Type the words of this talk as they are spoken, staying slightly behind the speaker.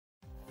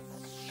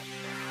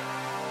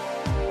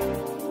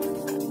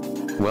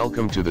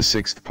Welcome to the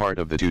sixth part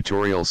of the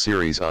tutorial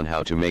series on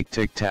how to make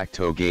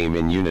tic-tac-toe game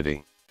in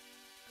Unity.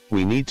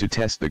 We need to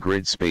test the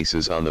grid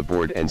spaces on the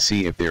board and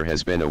see if there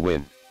has been a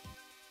win.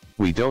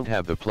 We don't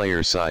have the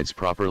player sides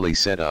properly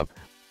set up,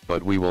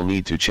 but we will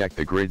need to check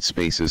the grid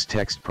spaces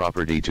text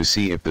property to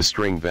see if the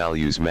string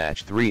values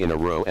match 3 in a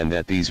row and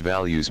that these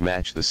values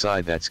match the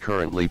side that's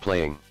currently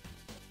playing.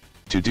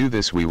 To do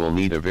this we will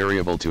need a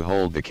variable to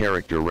hold the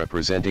character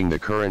representing the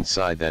current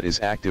side that is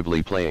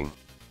actively playing.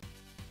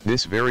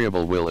 This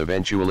variable will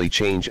eventually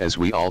change as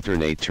we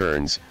alternate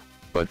turns,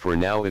 but for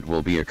now it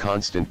will be a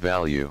constant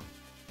value.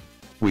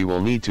 We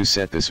will need to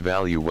set this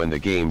value when the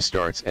game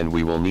starts and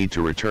we will need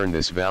to return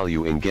this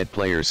value in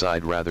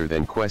getPlayerSide rather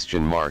than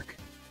question mark.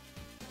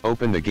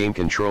 Open the game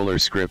controller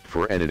script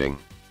for editing.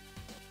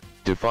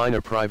 Define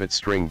a private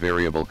string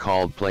variable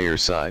called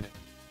playerSide.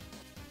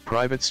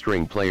 Private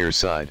string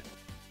playerSide.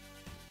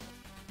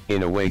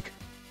 In awake,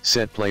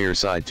 set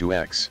playerSide to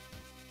x.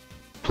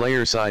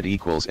 PlayerSide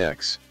equals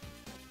x.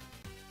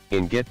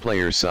 In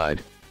getPlayerSide,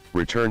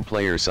 return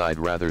playerSide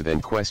rather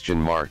than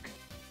question mark.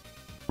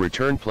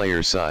 Return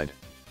playerSide.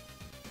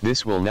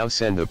 This will now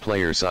send the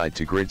player side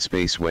to grid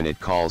space when it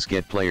calls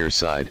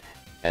getPlayerSide,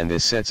 and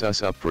this sets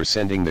us up for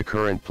sending the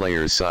current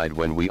player's side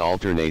when we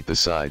alternate the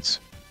sides.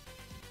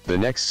 The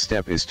next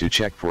step is to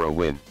check for a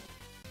win.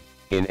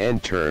 In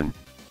end turn,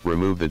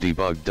 remove the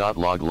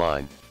debug.log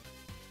line.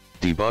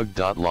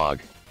 Debug.log,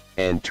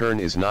 end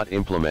turn is not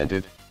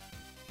implemented.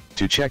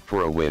 To check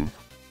for a win,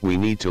 we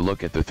need to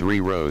look at the 3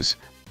 rows,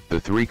 the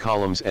 3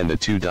 columns and the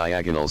 2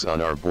 diagonals on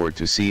our board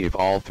to see if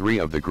all 3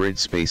 of the grid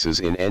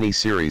spaces in any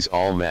series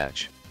all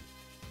match.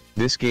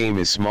 This game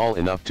is small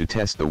enough to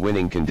test the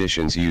winning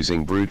conditions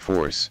using brute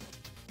force.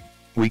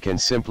 We can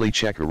simply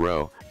check a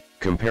row,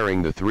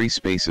 comparing the 3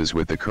 spaces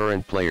with the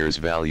current player's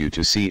value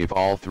to see if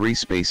all 3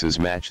 spaces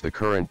match the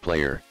current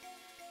player.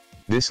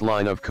 This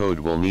line of code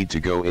will need to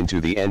go into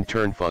the end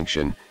turn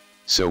function,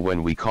 so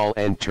when we call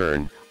end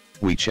turn,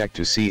 we check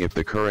to see if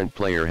the current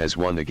player has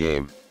won the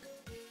game.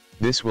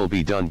 This will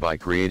be done by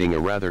creating a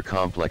rather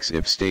complex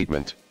if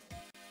statement.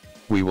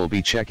 We will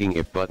be checking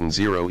if button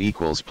 0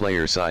 equals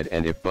player side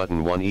and if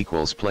button 1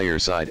 equals player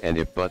side and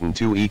if button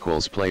 2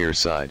 equals player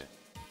side.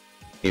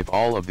 If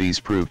all of these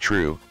prove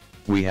true,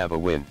 we have a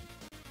win.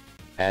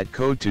 Add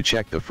code to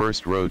check the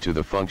first row to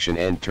the function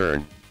end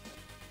turn.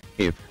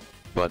 If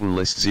button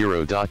list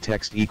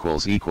 0.text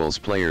equals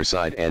player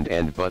side and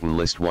end button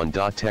list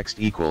 1.text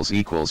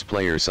equals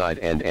player side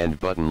and end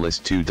button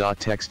list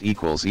 2.text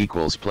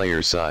equals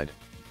player side.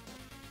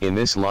 In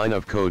this line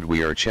of code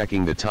we are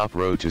checking the top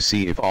row to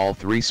see if all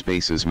 3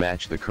 spaces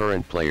match the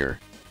current player.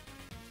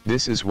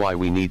 This is why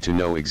we need to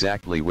know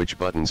exactly which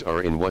buttons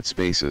are in what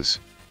spaces.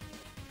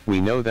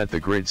 We know that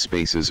the grid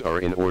spaces are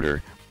in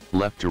order,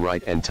 left to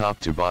right and top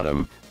to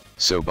bottom,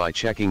 so by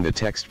checking the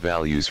text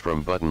values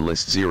from button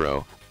list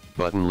 0,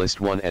 button list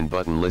 1 and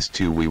button list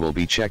 2 we will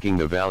be checking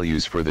the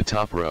values for the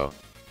top row.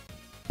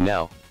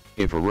 Now,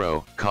 if a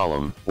row,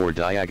 column, or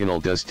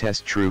diagonal does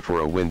test true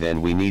for a win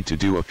then we need to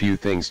do a few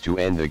things to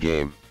end the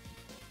game.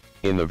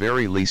 In the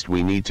very least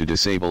we need to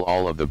disable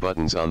all of the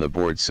buttons on the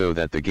board so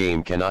that the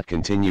game cannot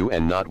continue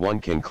and not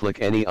one can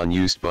click any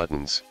unused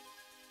buttons.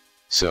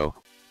 So,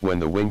 when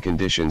the win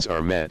conditions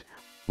are met,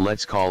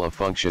 let's call a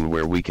function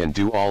where we can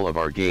do all of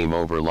our game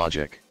over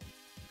logic.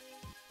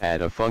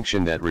 Add a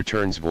function that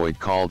returns void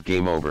called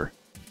gameOver.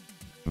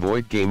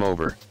 Void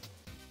gameOver.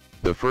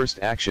 The first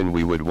action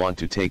we would want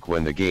to take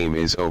when the game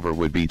is over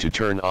would be to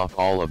turn off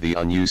all of the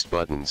unused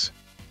buttons.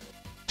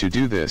 To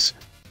do this,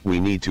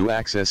 we need to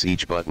access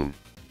each button.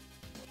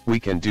 We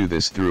can do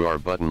this through our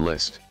button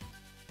list.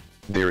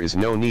 There is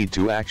no need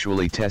to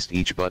actually test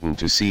each button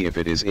to see if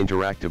it is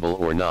interactable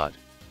or not.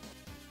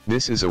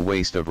 This is a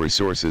waste of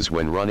resources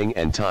when running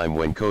and time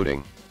when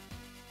coding.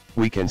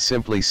 We can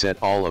simply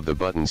set all of the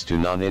buttons to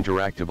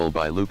non-interactable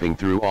by looping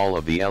through all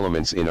of the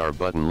elements in our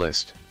button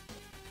list.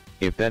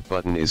 If that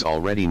button is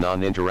already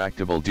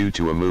non-interactable due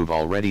to a move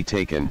already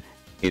taken,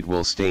 it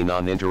will stay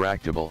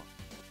non-interactable.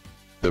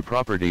 The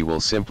property will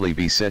simply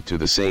be set to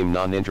the same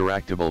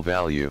non-interactable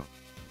value.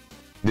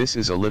 This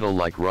is a little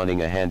like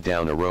running a hand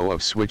down a row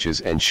of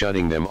switches and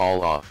shutting them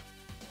all off.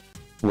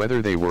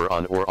 Whether they were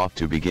on or off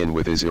to begin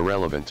with is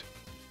irrelevant.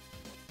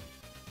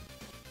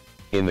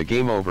 In the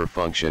gameOver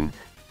function,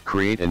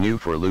 create a new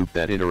for loop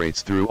that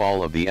iterates through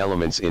all of the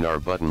elements in our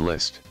button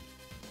list.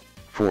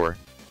 For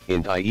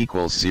int I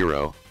equals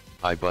 0,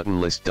 I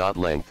button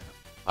list.length,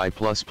 I++.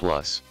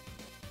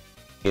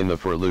 In the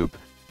for loop,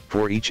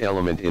 for each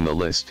element in the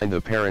list and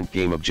the parent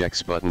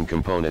GameObjects button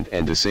component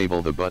and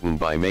disable the button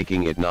by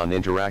making it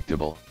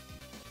non-interactable.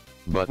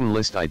 Button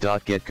list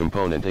I.get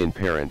component in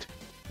parent,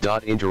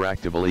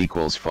 .interactable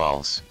equals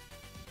false.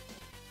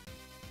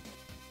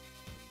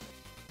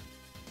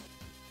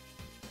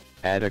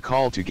 Add a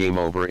call to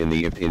gameOver in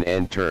the if in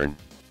end turn.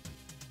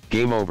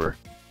 GameOver.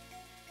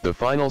 The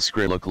final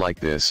script look like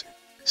this.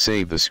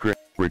 Save the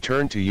script,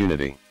 return to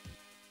Unity.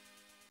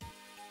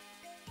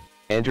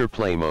 Enter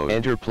play mode.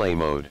 Enter play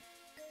mode.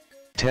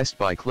 Test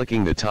by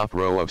clicking the top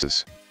row of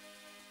this.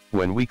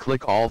 When we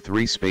click all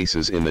 3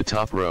 spaces in the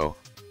top row,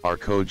 our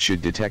code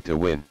should detect a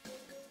win.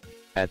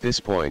 At this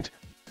point,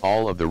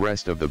 all of the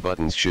rest of the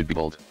buttons should be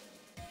bold.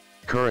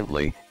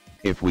 Currently,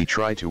 if we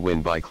try to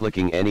win by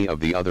clicking any of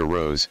the other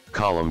rows,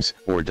 columns,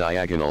 or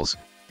diagonals,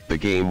 the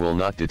game will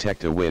not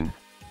detect a win,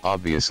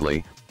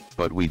 obviously,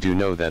 but we do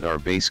know that our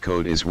base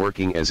code is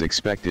working as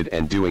expected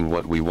and doing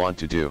what we want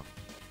to do.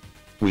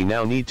 We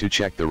now need to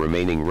check the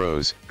remaining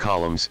rows,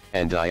 columns,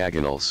 and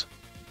diagonals.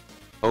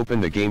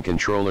 Open the game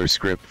controller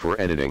script for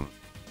editing.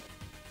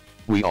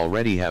 We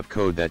already have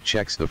code that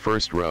checks the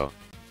first row.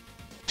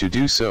 To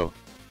do so,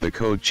 the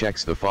code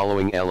checks the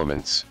following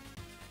elements: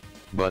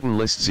 button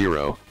list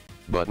 0,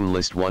 button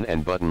list 1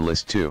 and button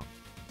list 2.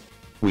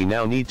 We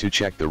now need to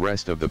check the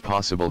rest of the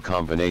possible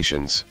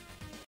combinations.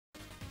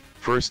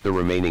 First, the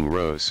remaining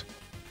rows: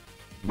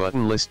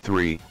 button list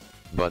 3,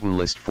 button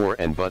list 4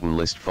 and button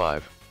list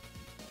 5.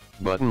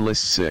 Button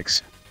list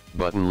 6,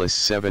 button list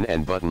 7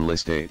 and button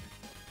list 8.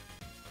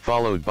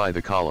 Followed by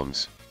the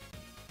columns: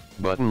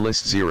 button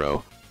list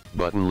 0,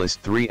 button list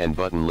 3 and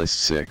button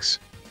list 6.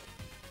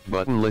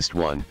 Button list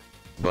 1,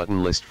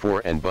 button list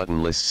 4 and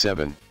button list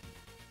 7.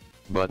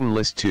 Button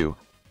list 2,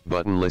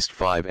 button list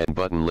 5 and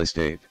button list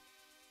 8.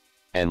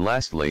 And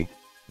lastly,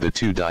 the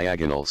two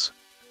diagonals: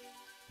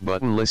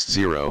 button list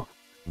 0,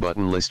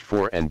 button list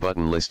 4 and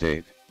button list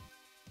 8.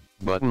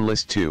 Button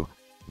list 2,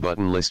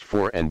 button list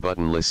 4 and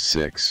button list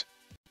 6.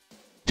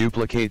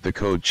 Duplicate the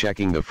code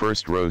checking the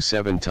first row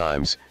 7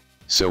 times,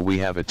 so we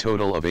have a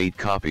total of 8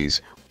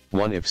 copies,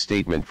 one if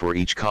statement for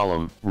each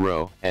column,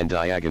 row, and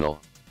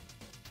diagonal.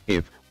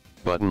 If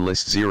button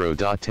list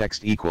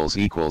 0.text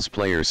equals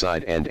player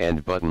side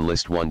and button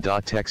list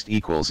 1.text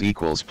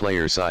equals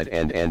player side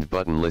and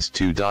button list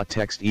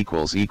 2.text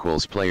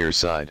equals player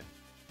side.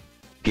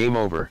 Game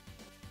over.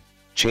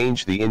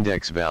 Change the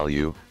index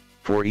value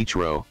for each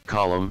row,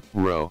 column,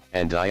 row,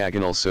 and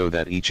diagonal so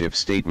that each if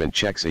statement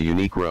checks a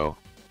unique row,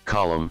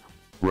 column,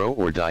 row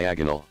or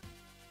diagonal.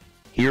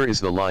 Here is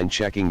the line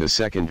checking the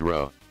second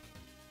row.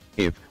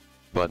 If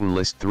button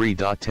list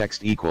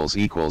 3.text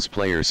equals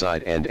player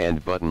side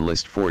and button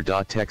list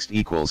 4.text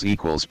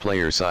equals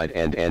player side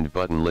and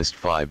button list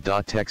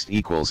 5.text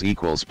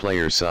equals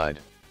player side.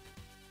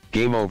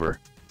 Game over.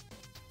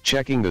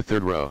 Checking the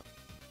third row.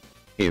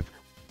 If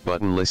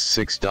button list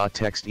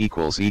 6.text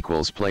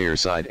equals player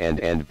side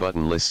and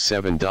button list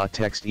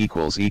 7.text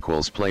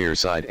equals player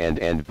side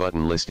and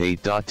button list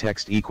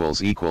 8.text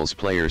equals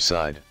player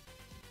side.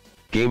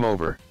 Game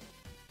over.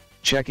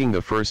 Checking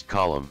the first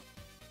column.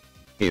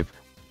 If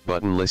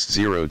button list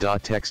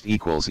 0.text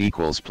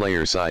equals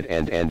player side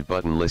and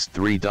button list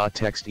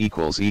 3.text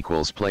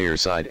equals player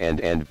side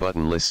and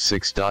button list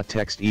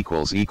 6.text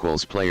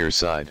equals player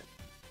side.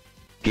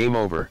 Game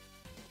over.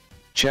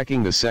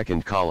 Checking the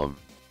second column.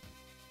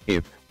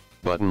 If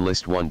button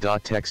list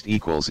 1.text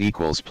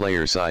equals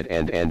player side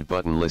and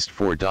button list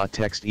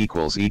 4.text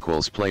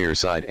equals player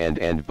side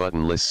and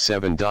button list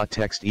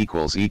 7.text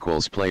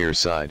equals player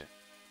side.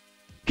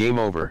 Game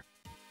over.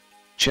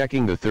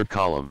 Checking the third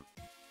column.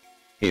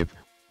 If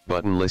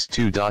button list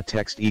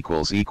 2.text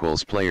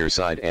equals player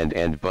side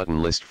and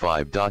button list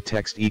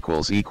 5.text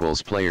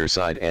equals player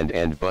side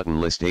and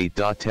button list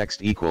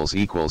 8.text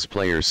equals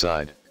player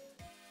side.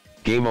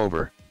 Game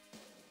over.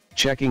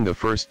 Checking the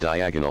first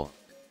diagonal.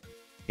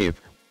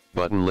 If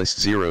button list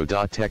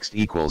 0.text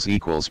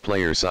equals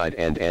player side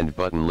and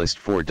button list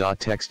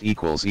 4.text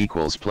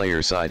equals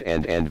player side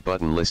and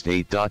button list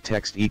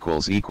 8.text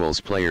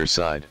equals player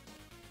side.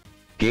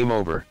 Game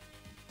over.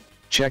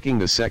 Checking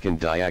the second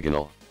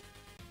diagonal.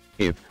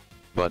 If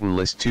button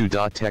list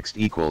 2.text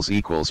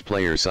equals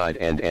player side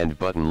and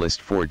button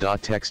list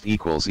 4.text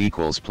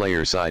equals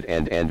player side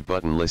and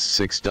button list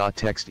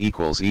 6.text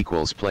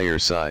equals player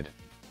side.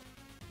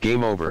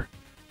 Game over.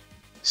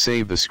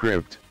 Save the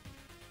script.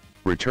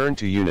 Return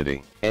to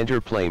Unity.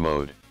 Enter play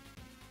mode.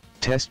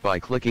 Test by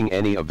clicking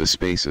any of the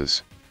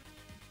spaces.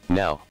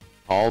 Now,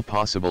 all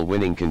possible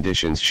winning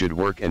conditions should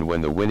work, and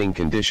when the winning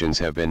conditions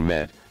have been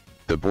met,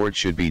 the board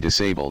should be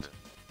disabled.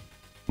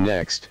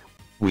 Next,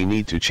 we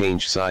need to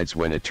change sides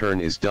when a turn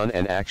is done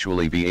and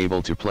actually be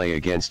able to play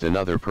against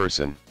another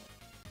person.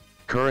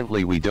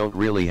 Currently we don't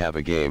really have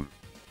a game.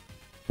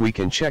 We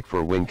can check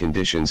for win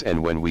conditions,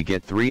 and when we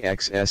get 3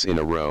 XS in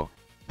a row,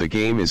 the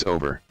game is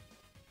over.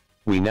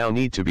 We now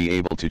need to be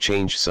able to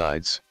change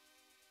sides.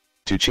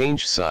 To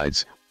change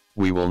sides,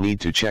 we will need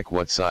to check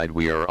what side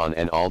we are on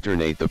and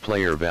alternate the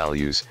player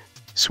values,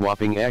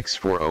 swapping X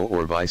for O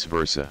or vice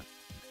versa.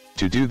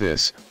 To do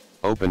this,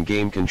 open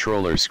Game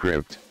Controller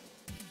script.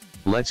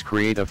 Let's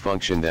create a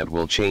function that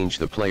will change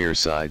the player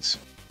sides.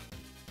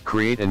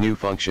 Create a new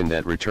function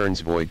that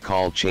returns void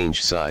called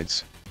change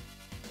sides.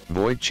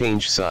 Void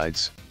change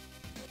sides.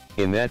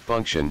 In that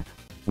function,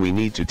 we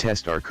need to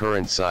test our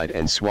current side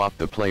and swap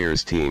the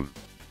player's team.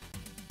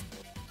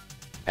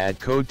 Add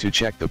code to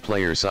check the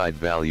player side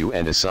value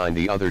and assign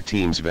the other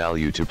team's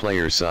value to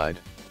player side.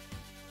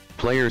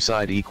 Player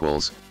side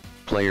equals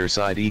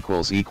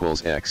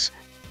X,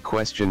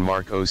 question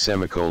mark O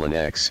semicolon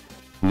X,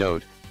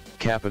 note,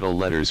 capital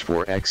letters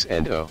for X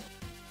and O.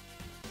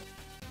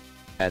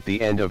 At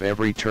the end of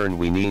every turn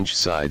we change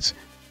sides,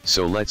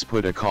 so let's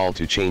put a call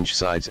to change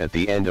sides at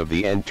the end of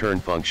the end turn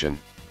function.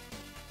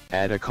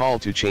 Add a call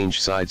to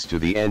change sides to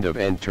the end of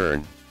end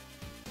turn.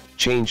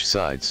 Change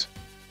sides.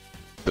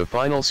 The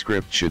final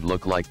script should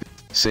look like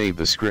save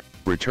the script,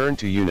 return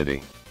to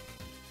Unity.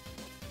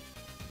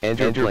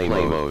 Enter play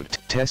mode.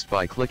 Test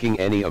by clicking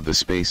any of the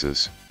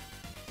spaces.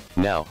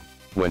 Now,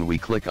 when we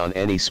click on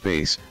any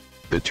space,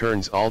 the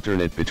turns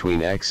alternate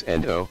between X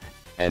and O,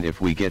 and if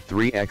we get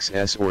 3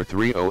 XS or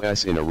 3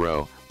 OS in a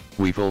row,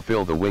 we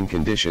fulfill the win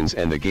conditions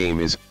and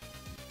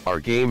our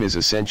game is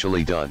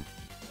essentially done.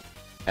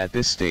 At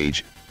this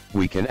stage,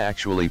 we can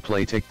actually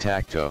play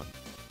TicTacToe.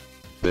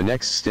 The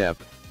next step,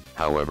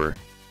 however,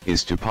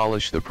 is to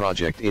polish the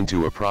project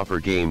into a proper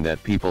game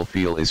that people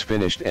feel is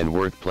finished and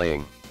worth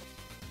playing.